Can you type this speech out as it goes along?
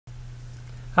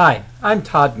Hi, I'm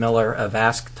Todd Miller of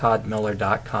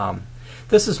Asktoddmiller.com.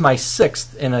 This is my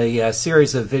sixth in a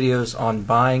series of videos on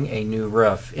buying a new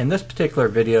roof. In this particular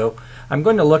video, I'm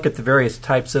going to look at the various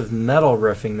types of metal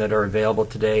roofing that are available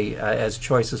today as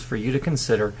choices for you to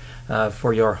consider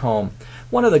for your home.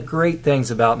 One of the great things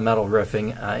about metal roofing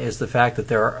is the fact that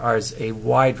there is a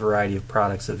wide variety of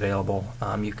products available.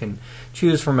 You can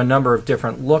choose from a number of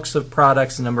different looks of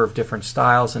products, a number of different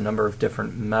styles, a number of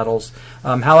different metals.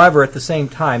 However, at the same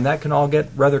time, that can all get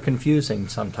rather confusing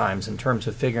sometimes in terms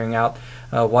of figuring out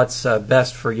what's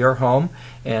best for your home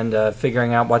and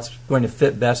figuring out what's going to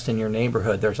fit best in your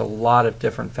neighborhood. There's a lot of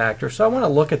different factors. So I want to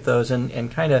look at those and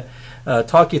kind of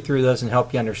talk you through those and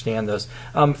help you understand those.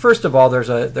 First of all, there's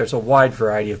a wide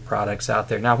variety of products out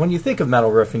there. Now, when you think of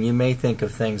metal roofing, you may think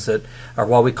of things that are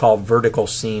what we call vertical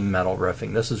seam metal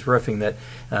roofing. This is roofing that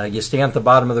you stand at the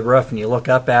bottom of the roof and you look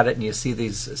up at it and you see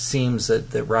these seams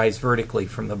that rise vertically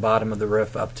from the bottom of the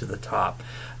roof up to the top.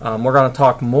 We're going to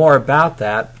talk more about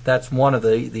that. That's one of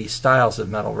the styles of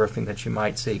metal roofing that you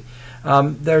might see.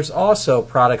 There's also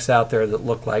products out there that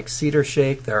look like cedar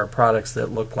shake. There are products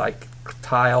that look like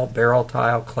tile, barrel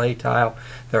tile, clay tile.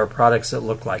 There are products that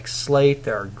look like slate.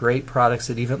 There are great products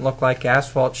that even look like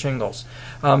asphalt shingles.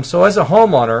 So as a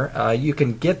homeowner, you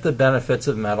can get the benefits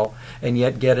of metal and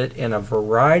yet get it in a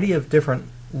variety of different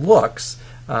looks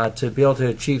to be able to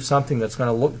achieve something that's going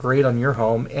to look great on your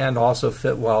home and also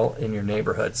fit well in your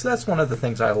neighborhood. So that's one of the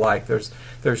things I like. There's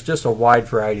just a wide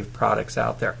variety of products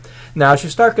out there. Now, as you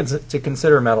start to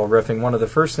consider metal roofing, one of the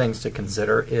first things to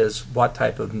consider is what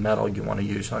type of metal you want to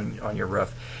use on your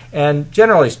roof. And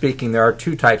generally speaking, there are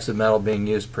two types of metal being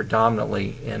used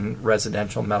predominantly in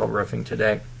residential metal roofing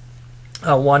today.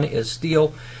 One is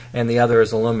steel and the other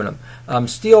is aluminum.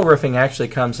 Steel roofing actually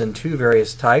comes in two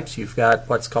various types. You've got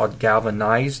what's called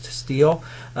galvanized steel.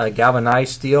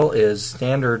 Galvanized steel is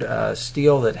standard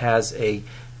steel that has a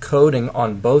coating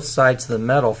on both sides of the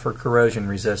metal for corrosion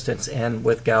resistance, and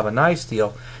with galvanized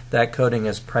steel, that coating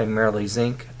is primarily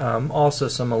zinc, also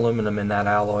some aluminum in that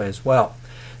alloy as well.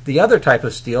 The other type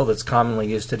of steel that's commonly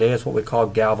used today is what we call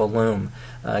galvalume.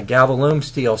 Galvalume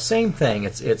steel, same thing.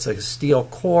 It's a steel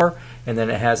core, and then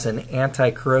it has an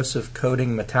anti-corrosive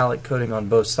coating, metallic coating on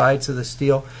both sides of the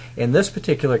steel. In this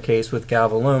particular case with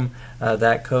galvalume,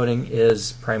 that coating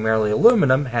is primarily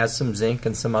aluminum, has some zinc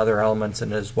and some other elements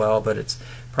in it as well, but it's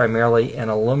primarily an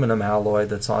aluminum alloy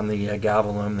that's on the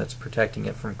galvalume that's protecting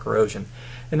it from corrosion.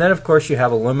 And then, of course, you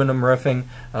have aluminum roofing.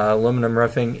 Aluminum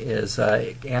roofing is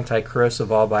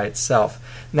anti-corrosive all by itself.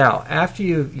 Now, after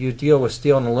you deal with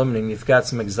steel and aluminum, you've got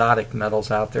some exotic metals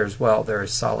out there as well. There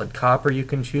is solid copper you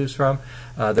can choose from.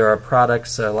 There are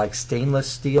products like stainless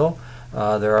steel.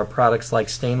 There are products like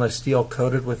stainless steel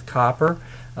coated with copper.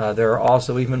 There are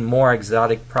also even more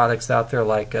exotic products out there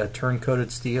like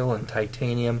turn-coated steel and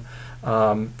titanium.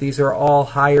 These are all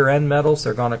higher-end metals.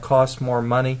 They're going to cost more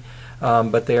money.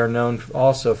 But they are known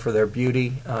also for their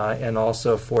beauty and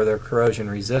also for their corrosion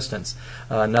resistance.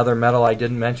 Another metal I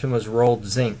didn't mention was rolled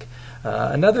zinc.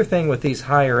 Another thing with these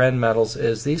higher end metals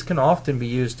is these can often be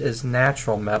used as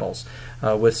natural metals.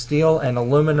 With steel and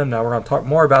aluminum, now we're going to talk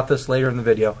more about this later in the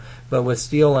video, but with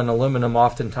steel and aluminum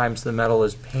oftentimes the metal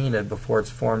is painted before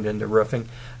it's formed into roofing.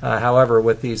 However,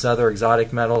 with these other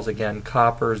exotic metals, again,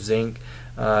 copper, zinc,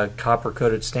 copper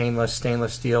coated stainless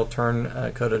steel,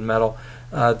 turn coated metal,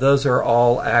 those are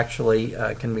all actually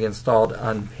can be installed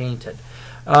unpainted.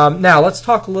 Now let's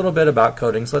talk a little bit about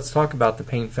coatings. Let's talk about the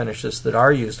paint finishes that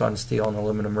are used on steel and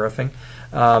aluminum roofing.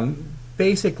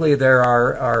 Basically there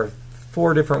are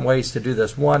four different ways to do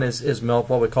this. One is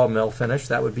what we call mill finish.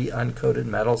 That would be uncoated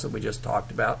metals that we just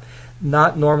talked about.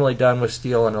 Not normally done with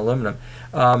steel and aluminum.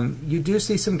 You do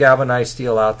see some galvanized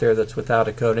steel out there that's without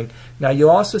a coating. Now you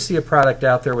also see a product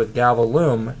out there with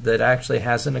galvalume that actually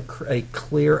has a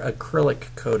clear acrylic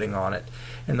coating on it.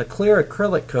 And the clear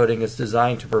acrylic coating is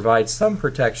designed to provide some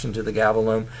protection to the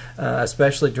galvalume,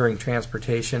 especially during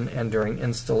transportation and during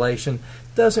installation.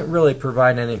 Doesn't really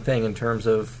provide anything in terms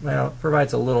of, well, it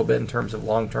provides a little bit in terms of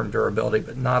long-term durability,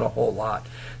 but not a whole lot.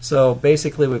 So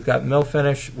basically we've got mill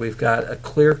finish, we've got a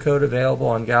clear coat available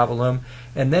on galvalume,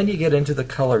 and then you get into the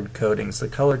colored coatings. The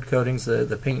colored coatings,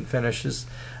 the paint finishes,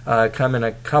 come in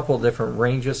a couple different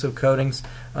ranges of coatings.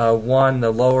 One,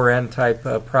 the lower end type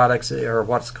products are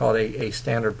what's called a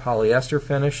standard polyester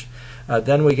finish.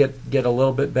 Then we get a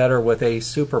little bit better with a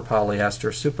super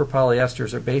polyester. Super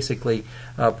polyesters are basically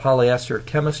polyester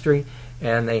chemistry,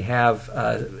 and they have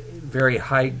very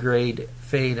high grade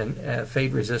fade and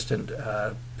fade resistant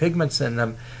pigments in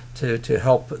them to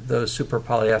help those super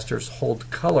polyesters hold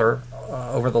color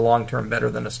over the long term better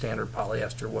than a standard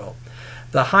polyester will.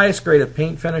 The highest grade of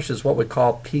paint finish is what we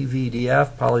call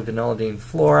PVDF, polyvinylidene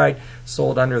fluoride,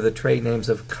 sold under the trade names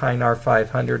of Kynar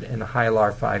 500 and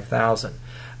Hylar 5000.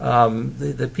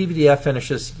 The PVDF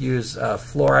finishes use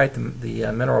fluorite, the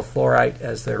mineral fluorite,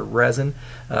 as their resin,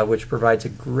 which provides a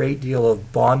great deal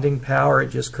of bonding power. It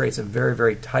just creates a very,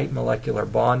 very tight molecular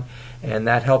bond, and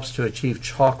that helps to achieve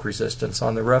chalk resistance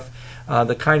on the roof.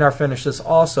 The Kynar finishes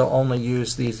also only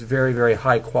use these very, very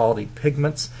high quality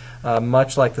pigments,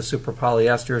 much like the super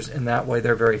polyesters, and that way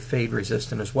they're very fade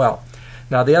resistant as well.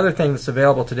 Now, the other thing that's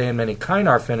available today in many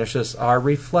Kynar finishes are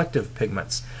reflective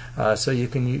pigments. So you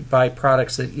can buy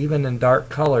products that even in dark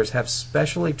colors have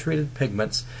specially treated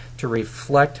pigments to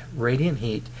reflect radiant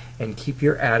heat and keep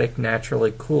your attic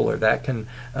naturally cooler. That can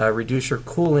reduce your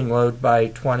cooling load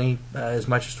by as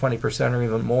much as 20% or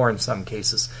even more in some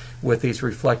cases with these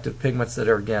reflective pigments that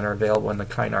are available in the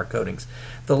Kynar coatings.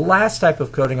 The last type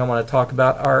of coating I want to talk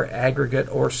about are aggregate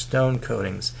or stone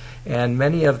coatings. And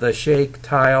many of the shake,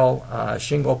 tile,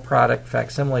 shingle product,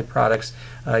 facsimile products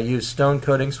use stone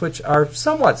coatings, which are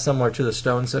somewhat similar to the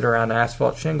stones that are on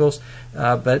asphalt shingles,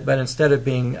 but instead of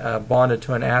being bonded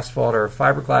to an asphalt or a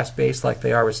fiberglass base like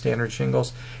they are with standard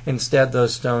shingles, instead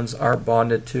those stones are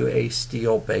bonded to a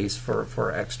steel base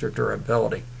for extra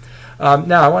durability.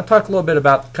 Now, I want to talk a little bit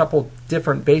about a couple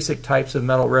different basic types of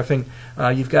metal roofing.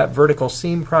 You've got vertical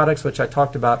seam products, which I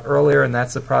talked about earlier, and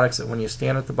that's the products that when you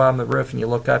stand at the bottom of the roof and you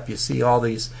look up, you see all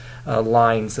these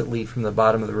lines that lead from the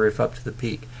bottom of the roof up to the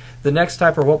peak. The next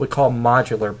type are what we call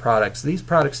modular products. These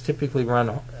products typically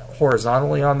run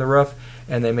horizontally on the roof,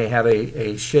 and they may have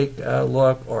a shake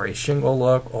look, or a shingle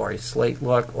look, or a slate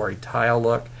look, or a tile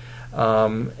look.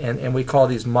 And we call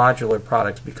these modular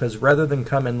products because rather than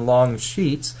come in long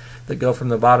sheets that go from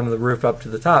the bottom of the roof up to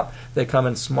the top, they come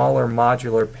in smaller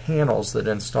modular panels that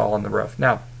install on the roof.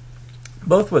 Now,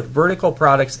 both with vertical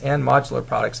products and modular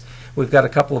products, we've got a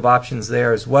couple of options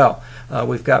there as well.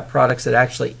 We've got products that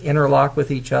actually interlock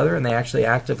with each other and they actually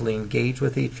actively engage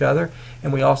with each other,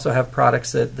 and we also have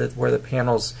products that where the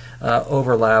panels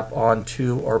overlap on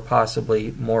two or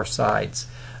possibly more sides.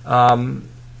 On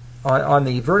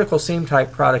the vertical seam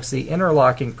type products, the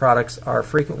interlocking products are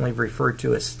frequently referred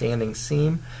to as standing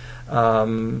seam,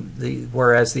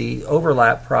 whereas the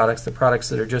overlap products, the products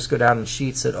that are just go down in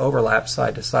sheets that overlap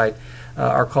side to side,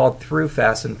 are called through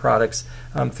fasten products.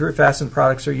 Through fasten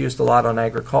products are used a lot on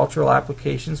agricultural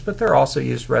applications, but they're also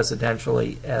used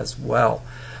residentially as well.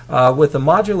 With the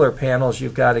modular panels,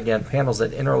 you've got, again, panels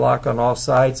that interlock on all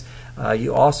sides.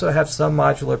 You also have some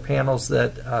modular panels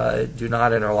that do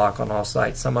not interlock on all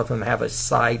sides. Some of them have a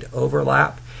side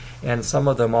overlap, and some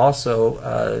of them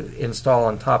also install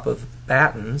on top of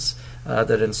battens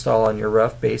that install on your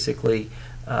roof, basically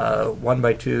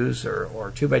 1x2s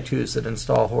or 2x2s that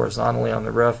install horizontally on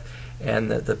the roof, and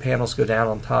the panels go down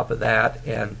on top of that,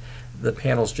 and the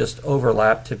panels just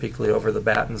overlap typically over the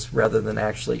battens rather than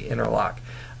actually interlock.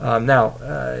 Now,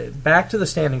 back to the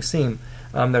standing seam.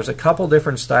 There's a couple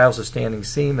different styles of standing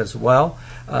seam as well.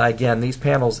 Again, these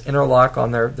panels interlock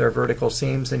on their vertical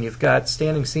seams, and you've got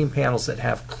standing seam panels that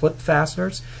have clip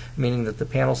fasteners, meaning that the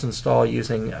panels install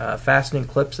using fastening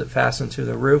clips that fasten to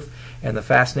the roof, and the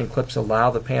fastening clips allow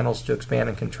the panels to expand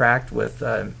and contract with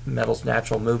metal's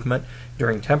natural movement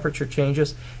during temperature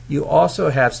changes. You also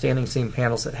have standing seam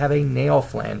panels that have a nail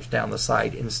flange down the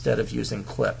side instead of using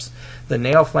clips. The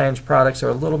nail flange products are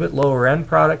a little bit lower end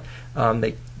product.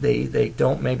 They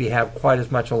don't maybe have quite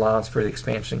as much allowance for the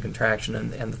expansion and contraction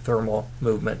and the thermal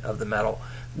movement of the metal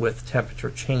with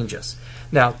temperature changes.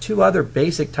 Now, two other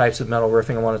basic types of metal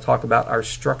roofing I want to talk about are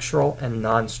structural and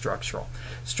non-structural.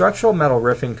 Structural metal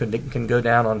roofing can go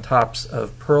down on tops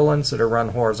of purlins that are run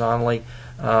horizontally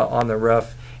on the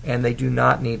roof, and they do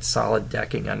not need solid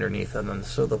decking underneath them.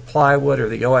 So the plywood or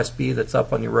the OSB that's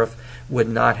up on your roof would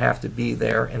not have to be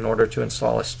there in order to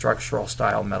install a structural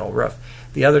style metal roof.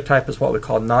 The other type is what we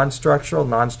call non-structural.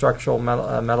 Non-structural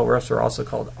metal roofs are also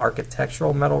called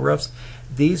architectural metal roofs.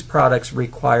 These products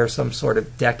require some sort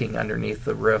of decking underneath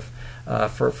the roof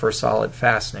for solid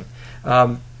fastening.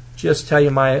 Just tell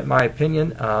you my opinion.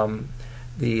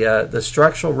 The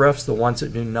structural roofs, the ones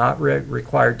that do not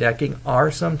require decking,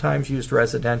 are sometimes used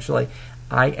residentially.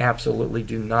 I absolutely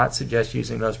do not suggest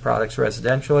using those products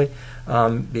residentially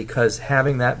because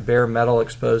having that bare metal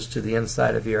exposed to the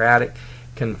inside of your attic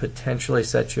can potentially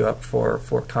set you up for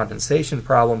condensation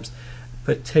problems,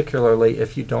 particularly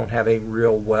if you don't have a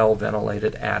real well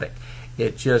ventilated attic.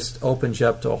 It just opens you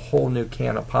up to a whole new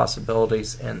can of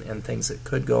possibilities and things that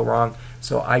could go wrong.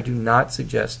 So I do not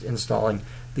suggest installing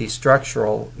the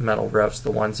structural metal roofs, the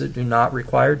ones that do not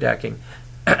require decking.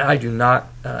 I do not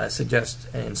suggest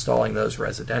installing those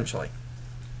residentially.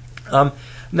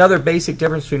 Another basic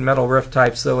difference between metal roof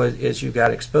types, though, is you've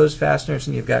got exposed fasteners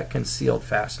and you've got concealed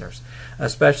fasteners.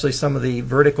 Especially some of the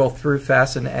vertical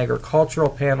through-fastened agricultural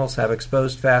panels have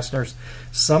exposed fasteners.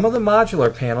 Some of the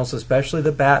modular panels, especially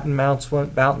the batten-mounted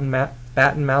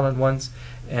ones,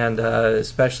 and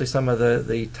especially some of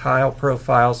the tile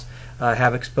profiles,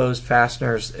 have exposed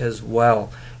fasteners as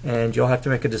well. And you'll have to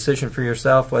make a decision for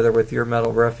yourself whether with your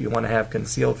metal roof you want to have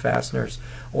concealed fasteners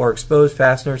or exposed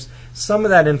fasteners. Some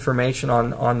of that information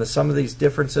on some of these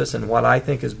differences and what I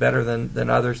think is better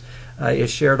than others is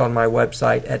shared on my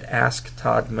website at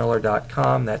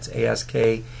Asktoddmiller.com. That's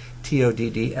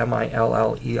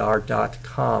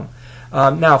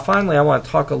AskToddmiller.com. Now, finally, I want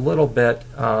to talk a little bit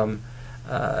about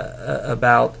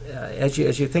as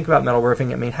you think about metal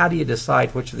roofing. I mean, how do you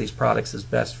decide which of these products is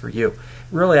best for you?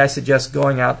 Really, I suggest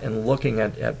going out and looking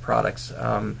at products,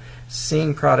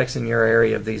 seeing products in your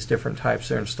area of these different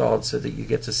types are installed so that you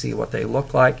get to see what they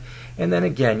look like. And then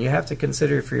again, you have to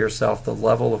consider for yourself the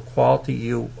level of quality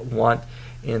you want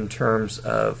in terms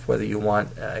of whether you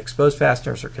want exposed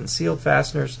fasteners or concealed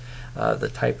fasteners, the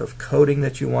type of coating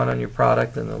that you want on your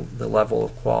product, and the level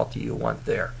of quality you want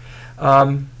there.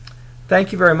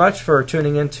 Thank you very much for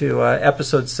tuning into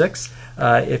episode 6,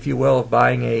 if you will, of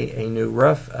buying a new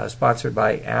roof, sponsored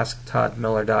by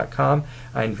Asktoddmiller.com.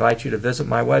 I invite you to visit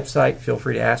my website. Feel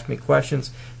free to ask me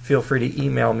questions. Feel free to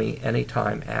email me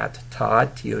anytime at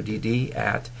Todd, T-O-D-D,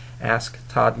 at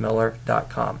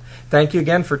Asktoddmiller.com. Thank you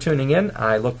again for tuning in.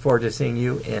 I look forward to seeing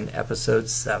you in episode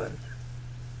 7.